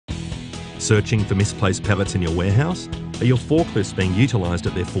Searching for misplaced pallets in your warehouse? Are your forklifts being utilised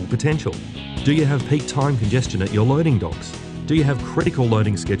at their full potential? Do you have peak time congestion at your loading docks? Do you have critical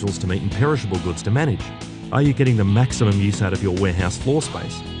loading schedules to meet and perishable goods to manage? Are you getting the maximum use out of your warehouse floor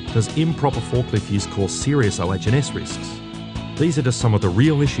space? Does improper forklift use cause serious OH&S risks? These are just some of the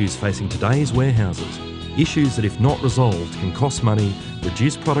real issues facing today's warehouses. Issues that, if not resolved, can cost money,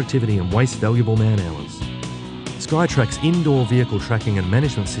 reduce productivity and waste valuable man-hours. SkyTrax indoor vehicle tracking and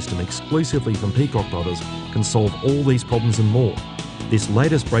management system exclusively from Peacock Brothers can solve all these problems and more. This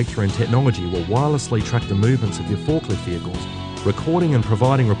latest breakthrough in technology will wirelessly track the movements of your forklift vehicles, recording and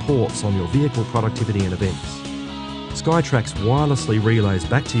providing reports on your vehicle productivity and events. SkyTrax wirelessly relays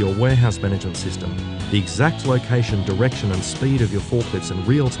back to your warehouse management system the exact location, direction and speed of your forklifts in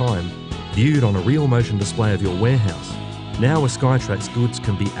real time, viewed on a real motion display of your warehouse. Now with SkyTrax, goods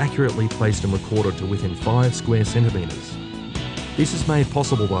can be accurately placed and recorded to within 5 square centimetres. This is made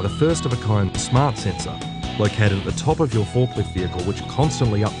possible by the first-of-a-kind smart sensor located at the top of your forklift vehicle, which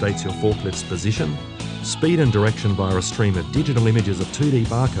constantly updates your forklift's position, speed and direction via a stream of digital images of 2D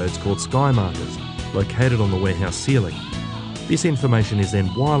barcodes called sky markers located on the warehouse ceiling. This information is then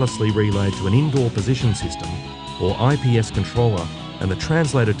wirelessly relayed to an indoor position system or IPS controller and the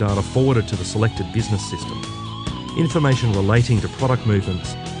translated data forwarded to the selected business system. Information relating to product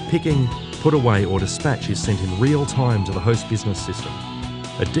movements, picking, put away or dispatch is sent in real time to the host business system.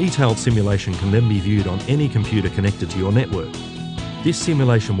 A detailed simulation can then be viewed on any computer connected to your network. This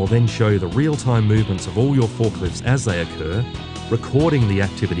simulation will then show the real-time movements of all your forklifts as they occur, recording the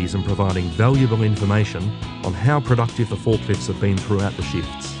activities and providing valuable information on how productive the forklifts have been throughout the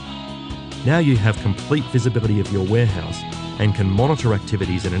shifts. Now you have complete visibility of your warehouse and can monitor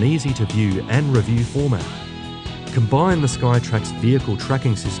activities in an easy-to-view and review format. Combine the SkyTrax vehicle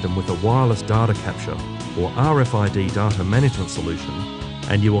tracking system with a wireless data capture or RFID data management solution,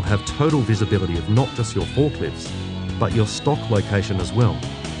 and you will have total visibility of not just your forklifts, but your stock location as well,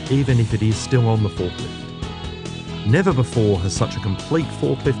 even if it is still on the forklift. Never before has such a complete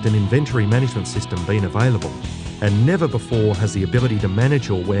forklift and inventory management system been available, and never before has the ability to manage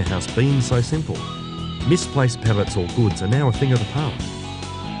your warehouse been so simple. Misplaced pallets or goods are now a thing of the past.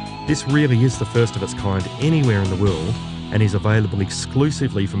 This really is the first of its kind anywhere in the world and is available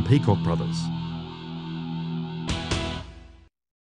exclusively from Peacock Brothers.